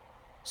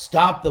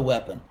stop the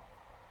weapon.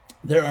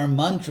 There are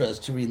mantras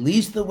to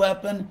release the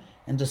weapon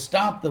and to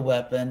stop the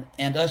weapon,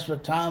 and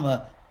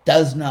Ashwatthama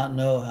does not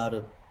know how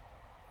to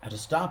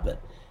stop it.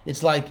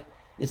 It's like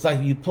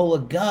you pull a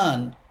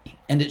gun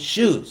and it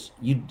shoots.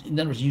 In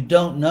other words, you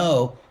don't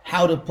know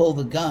how to pull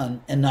the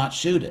gun and not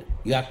shoot it.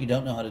 You actually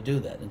don't know how to do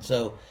that, and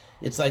so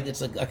it's like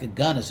a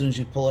gun. As soon as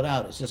you pull it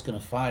out, it's just going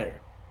to fire.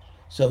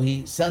 So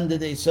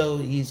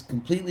he's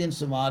completely in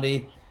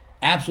samadhi,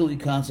 absolutely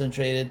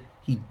concentrated.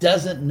 He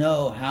doesn't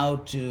know how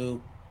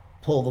to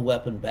pull the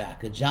weapon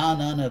back.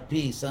 Ajanana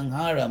pi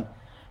sangharam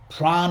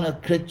prana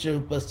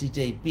kritya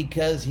upasthite,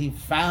 because he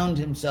found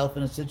himself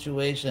in a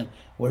situation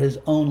where his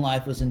own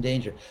life was in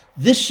danger.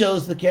 This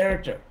shows the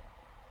character.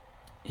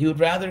 He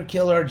would rather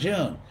kill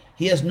Arjuna.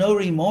 He has no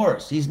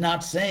remorse. He's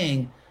not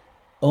saying,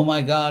 oh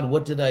my God,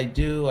 what did I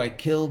do? I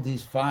killed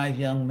these 5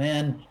 young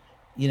men.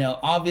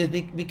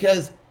 Obviously,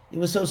 because it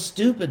was so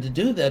stupid to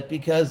do that,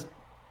 because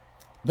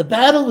the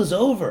battle was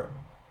over.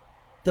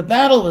 The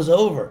battle was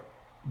over.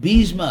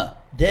 Bhishma,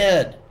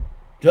 dead.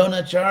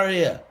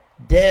 Dronacharya,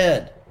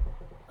 dead.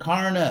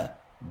 Karna,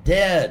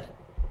 dead.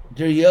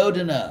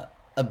 Duryodhana,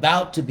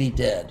 about to be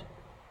dead.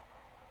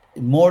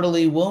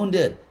 Mortally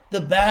wounded.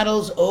 The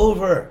battle's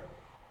over.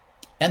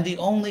 And the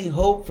only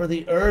hope for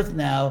the earth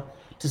now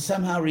to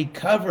somehow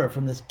recover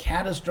from this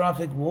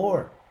catastrophic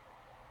war.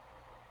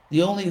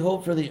 The only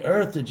hope for the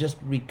earth to just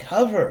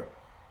recover,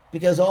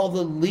 because all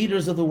the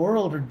leaders of the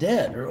world are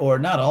dead, or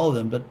not all of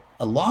them, but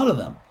a lot of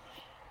them.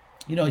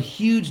 A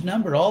huge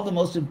number, all the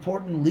most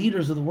important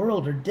leaders of the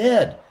world are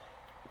dead.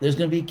 There's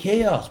going to be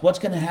chaos. What's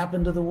going to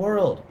happen to the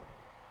world?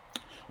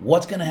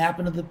 What's going to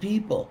happen to the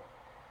people?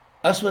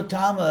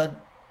 Ashwatthama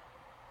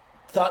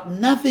thought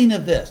nothing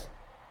of this.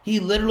 He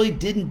literally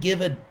didn't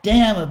give a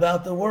damn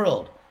about the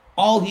world.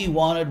 All he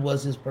wanted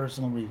was his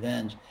personal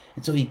revenge.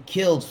 And so he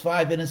killed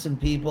 5 innocent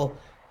people,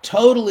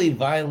 totally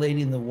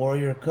violating the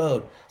warrior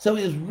code. So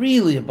he was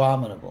really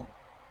abominable.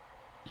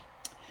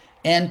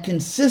 And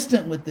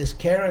consistent with this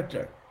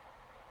character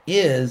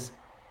is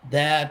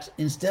that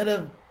instead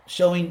of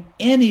showing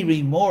any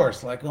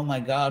remorse, like, oh my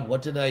God,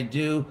 what did I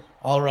do?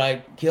 All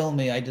right, kill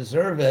me, I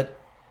deserve it.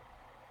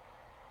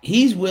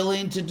 He's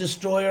willing to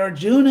destroy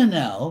Arjuna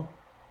now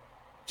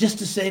just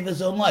to save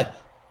his own life.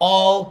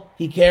 All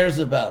he cares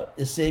about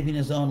is saving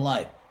his own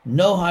life.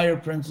 No higher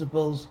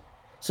principles.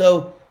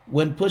 So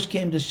when push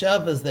came to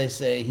shove, as they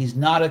say, he's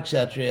not a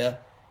Kshatriya.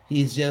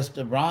 He's just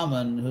a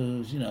Brahmin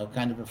who's,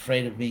 kind of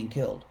afraid of being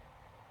killed.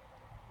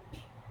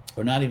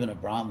 Or not even a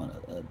Brahmin,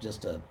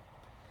 just an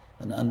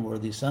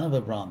unworthy son of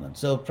a Brahmin.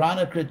 So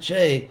prana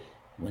kritya,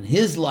 when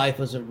his life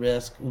was at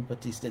risk,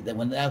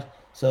 upatiste,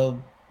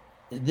 so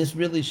this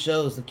really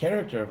shows the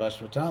character of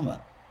Ashwatthama,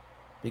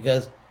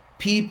 because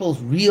people's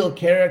real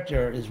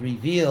character is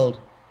revealed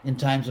in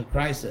times of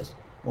crisis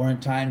or in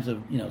times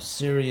of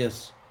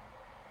serious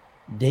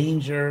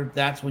danger.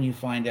 That's when you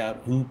find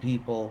out who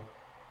people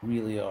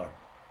really are.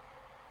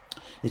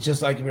 It's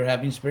just like if you're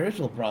having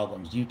spiritual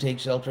problems, you take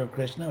shelter of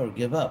Krishna or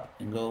give up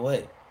and go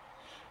away.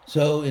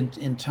 So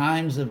in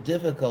times of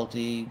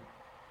difficulty,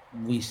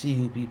 we see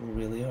who people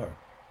really are,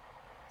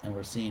 and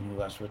we're seeing who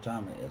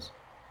Ashwatthama is.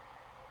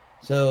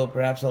 So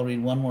perhaps I'll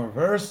read one more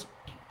verse.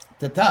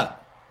 Tatat.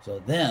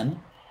 So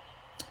then,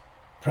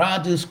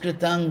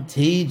 praduskritang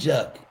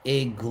tejak,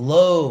 a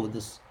glow,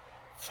 this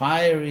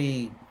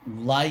fiery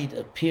light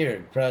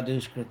appeared.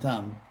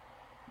 Praduskritam,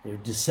 they're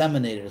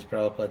disseminated, as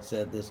Prabhupada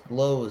said. This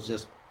glow was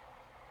just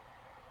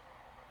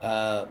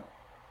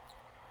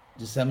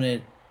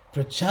disseminated.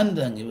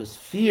 Prachandang, it was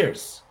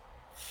fierce,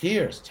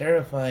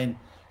 terrifying.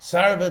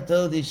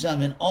 Sarvato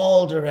disham, in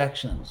all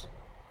directions.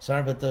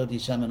 Sarvato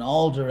disham, in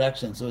all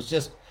directions. So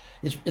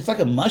it's like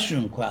a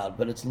mushroom cloud,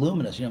 but it's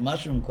luminous.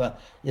 Mushroom cloud.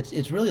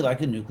 It's really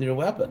like a nuclear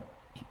weapon,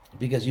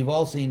 because you've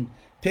all seen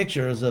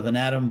pictures of an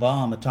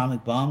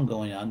atomic bomb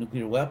going on,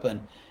 nuclear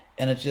weapon,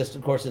 and it's just,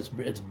 of course,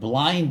 it's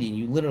blinding.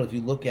 You literally, if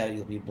you look at it,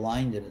 you'll be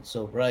blinded. It's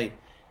so bright,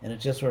 and it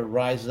just sort of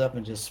rises up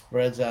and just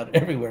spreads out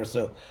everywhere.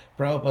 So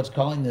Prabhupada's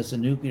calling this a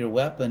nuclear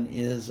weapon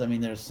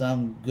there's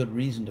some good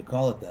reason to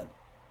call it that,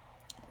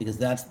 because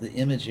that's the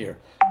image here.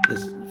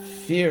 This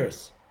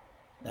fierce,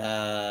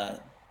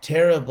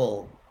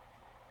 terrible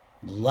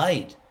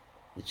light,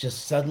 it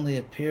just suddenly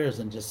appears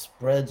and just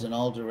spreads in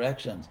all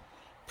directions.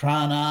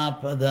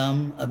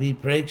 Pranapadam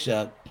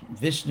abhipreksha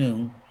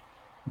Vishnu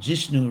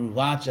Jishnu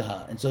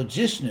Ruvachaha. And so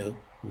Jishnu,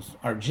 who's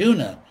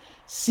Arjuna,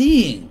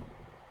 seeing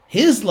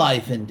his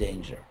life in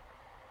danger,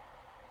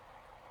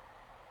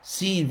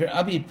 Seen,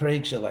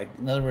 abhipreksha, like,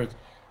 in other words,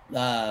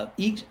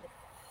 each,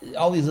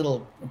 all these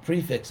little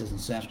prefixes in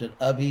Sanskrit,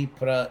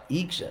 abhipra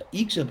iksha.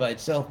 Iksha by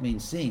itself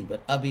means seeing,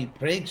 but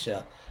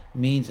abhipreksha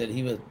means that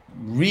he was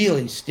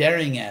really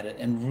staring at it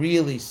and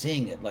really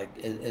seeing it, like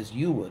as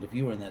you would if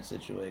you were in that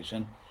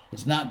situation.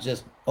 It's not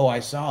just, oh,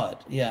 I saw it.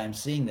 Yeah, I'm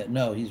seeing that.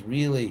 No, he's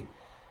really,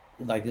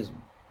 like, his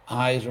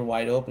eyes are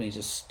wide open. He's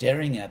just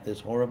staring at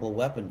this horrible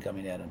weapon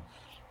coming at him,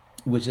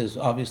 which is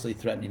obviously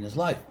threatening his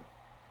life.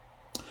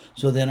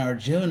 So then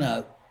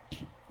Arjuna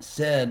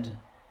said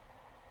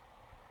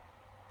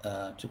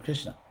to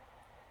Krishna.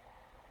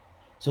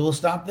 So we'll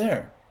stop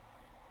there.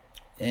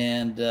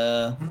 And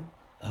I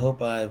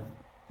hope I've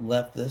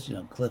left this,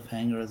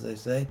 cliffhanger, as they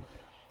say.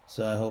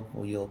 So I hope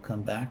you'll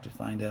come back to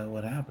find out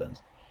what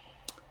happens.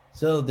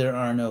 So there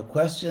are no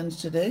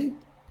questions today.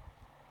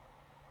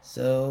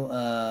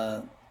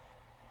 So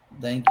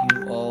thank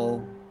you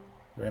all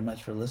very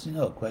much for listening.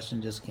 Oh, a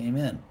question just came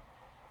in.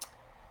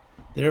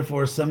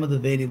 Therefore, some of the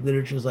Vedic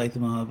literatures, like the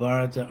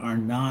Mahabharata, are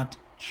not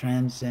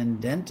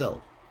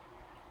transcendental.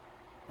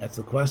 That's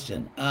the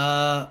question.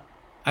 I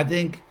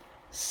think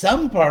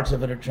some parts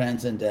of it are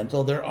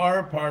transcendental. There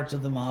are parts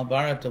of the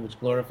Mahabharata which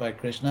glorify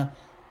Krishna.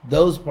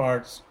 Those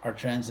parts are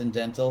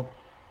transcendental.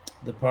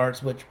 The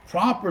parts which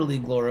properly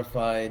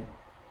glorified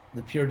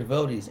the pure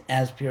devotees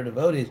as pure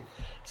devotees.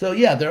 So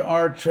yeah, there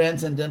are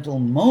transcendental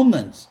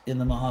moments in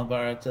the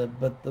Mahabharata,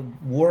 but the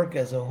work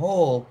as a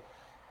whole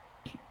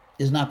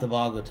is not the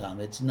Bhagavatam.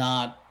 It's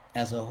not,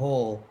 as a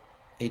whole,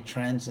 a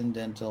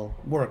transcendental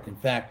work. In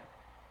fact,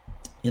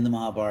 in the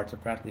Mahabharata,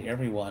 practically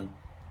everyone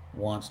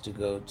wants to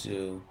go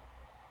to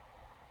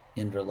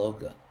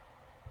Indraloka,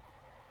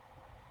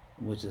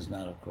 which is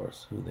not, of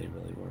course, who they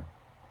really were.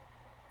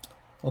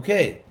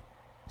 Okay,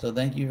 so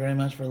thank you very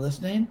much for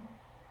listening,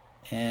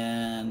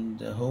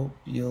 and I hope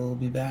you'll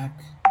be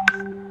back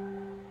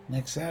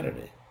next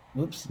Saturday.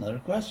 Oops, another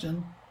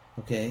question.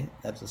 Okay,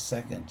 that's a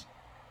second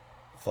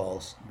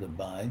false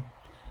goodbye.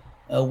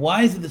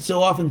 Why is it that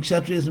so often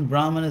Kshatriyas and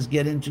Brahmanas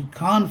get into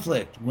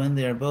conflict when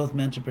they are both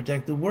meant to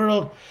protect the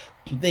world?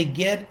 They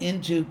get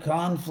into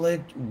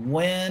conflict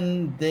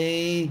when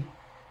they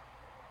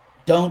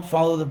don't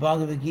follow the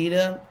Bhagavad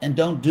Gita and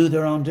don't do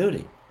their own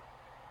duty.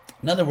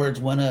 In other words,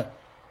 when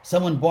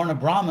someone born a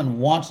Brahmin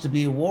wants to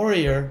be a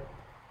warrior,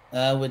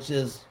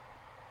 that's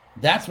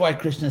why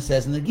Krishna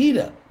says in the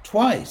Gita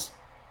twice,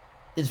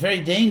 it's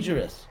very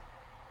dangerous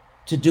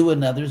to do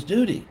another's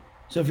duty.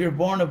 So if you're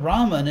born a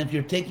Brahmin, if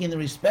you're taking the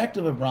respect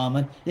of a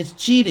Brahmin, it's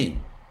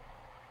cheating.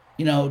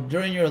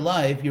 During your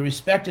life, you're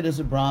respected as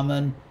a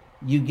Brahmin.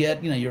 You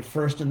get, you're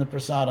first in the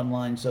prasadam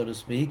line, so to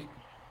speak.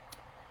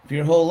 For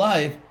your whole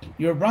life,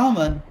 you're a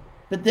Brahmin,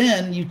 but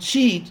then you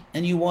cheat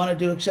and you want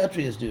to do a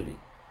Kshatriya's duty.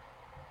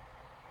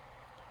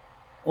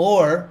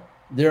 Or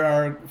there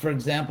are, for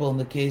example, in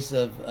the case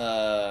of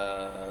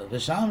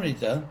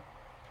Vishamrita,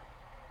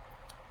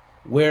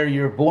 where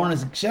you're born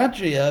as a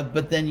Kshatriya,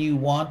 but then you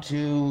want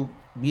to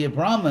be a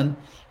Brahmin.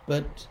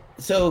 But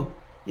so,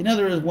 in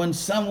other words, when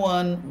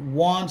someone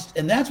wants,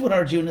 and that's what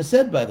Arjuna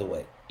said, by the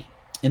way,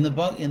 in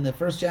the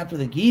first chapter of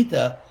the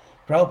Gita,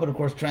 Prabhupada, of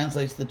course,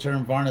 translates the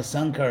term Varna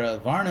Sankara,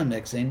 Varna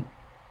mixing,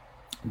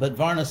 but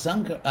Varna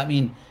Sankara,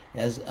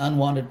 as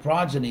unwanted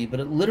progeny, but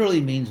it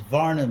literally means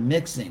Varna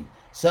mixing.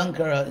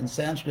 Sankara in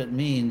Sanskrit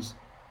means,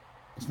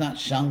 it's not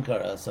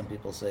Shankara, some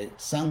people say.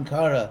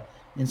 Sankara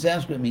in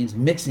Sanskrit means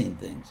mixing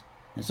things.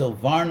 And so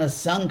Varna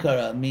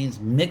Sankara means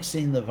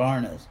mixing the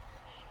Varnas.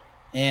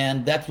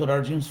 And that's what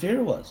Arjuna's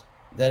fear was,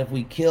 that if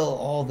we kill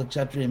all the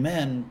Kshatriya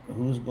men,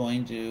 who's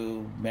going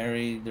to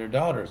marry their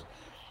daughters?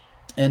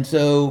 And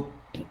so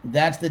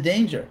that's the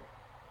danger.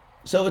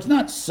 So it's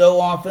not so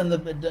often,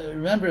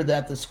 remember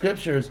that the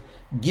scriptures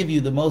give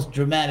you the most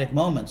dramatic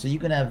moments. So you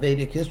can have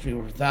Vedic history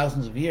where for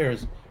thousands of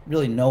years,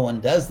 really no one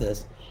does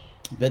this,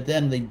 but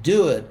then they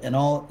do it and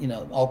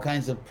all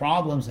kinds of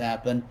problems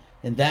happen.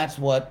 And that's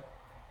what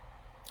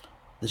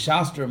the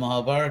Shastra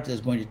Mahabharata is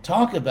going to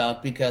talk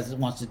about, because it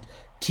wants to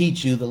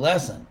teach you the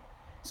lesson.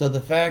 So the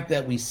fact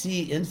that we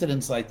see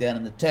incidents like that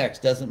in the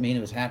text doesn't mean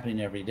it was happening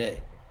every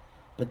day.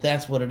 But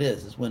that's what it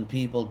is when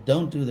people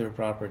don't do their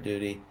proper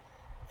duty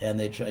and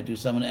they try to do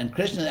something. And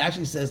Krishna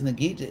actually says in the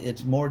Gita,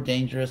 it's more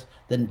dangerous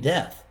than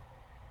death.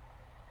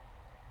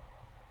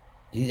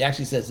 He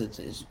actually says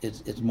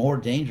it's more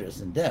dangerous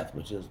than death,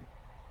 which is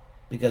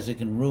because it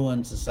can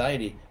ruin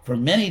society for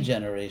many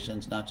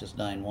generations, not just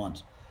dying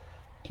once.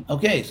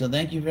 Okay, so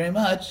thank you very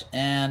much,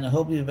 and I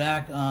hope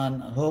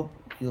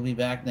you'll be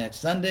back next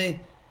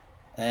Sunday,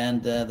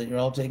 and that you're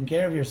all taking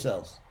care of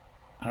yourselves.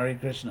 Hare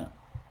Krishna.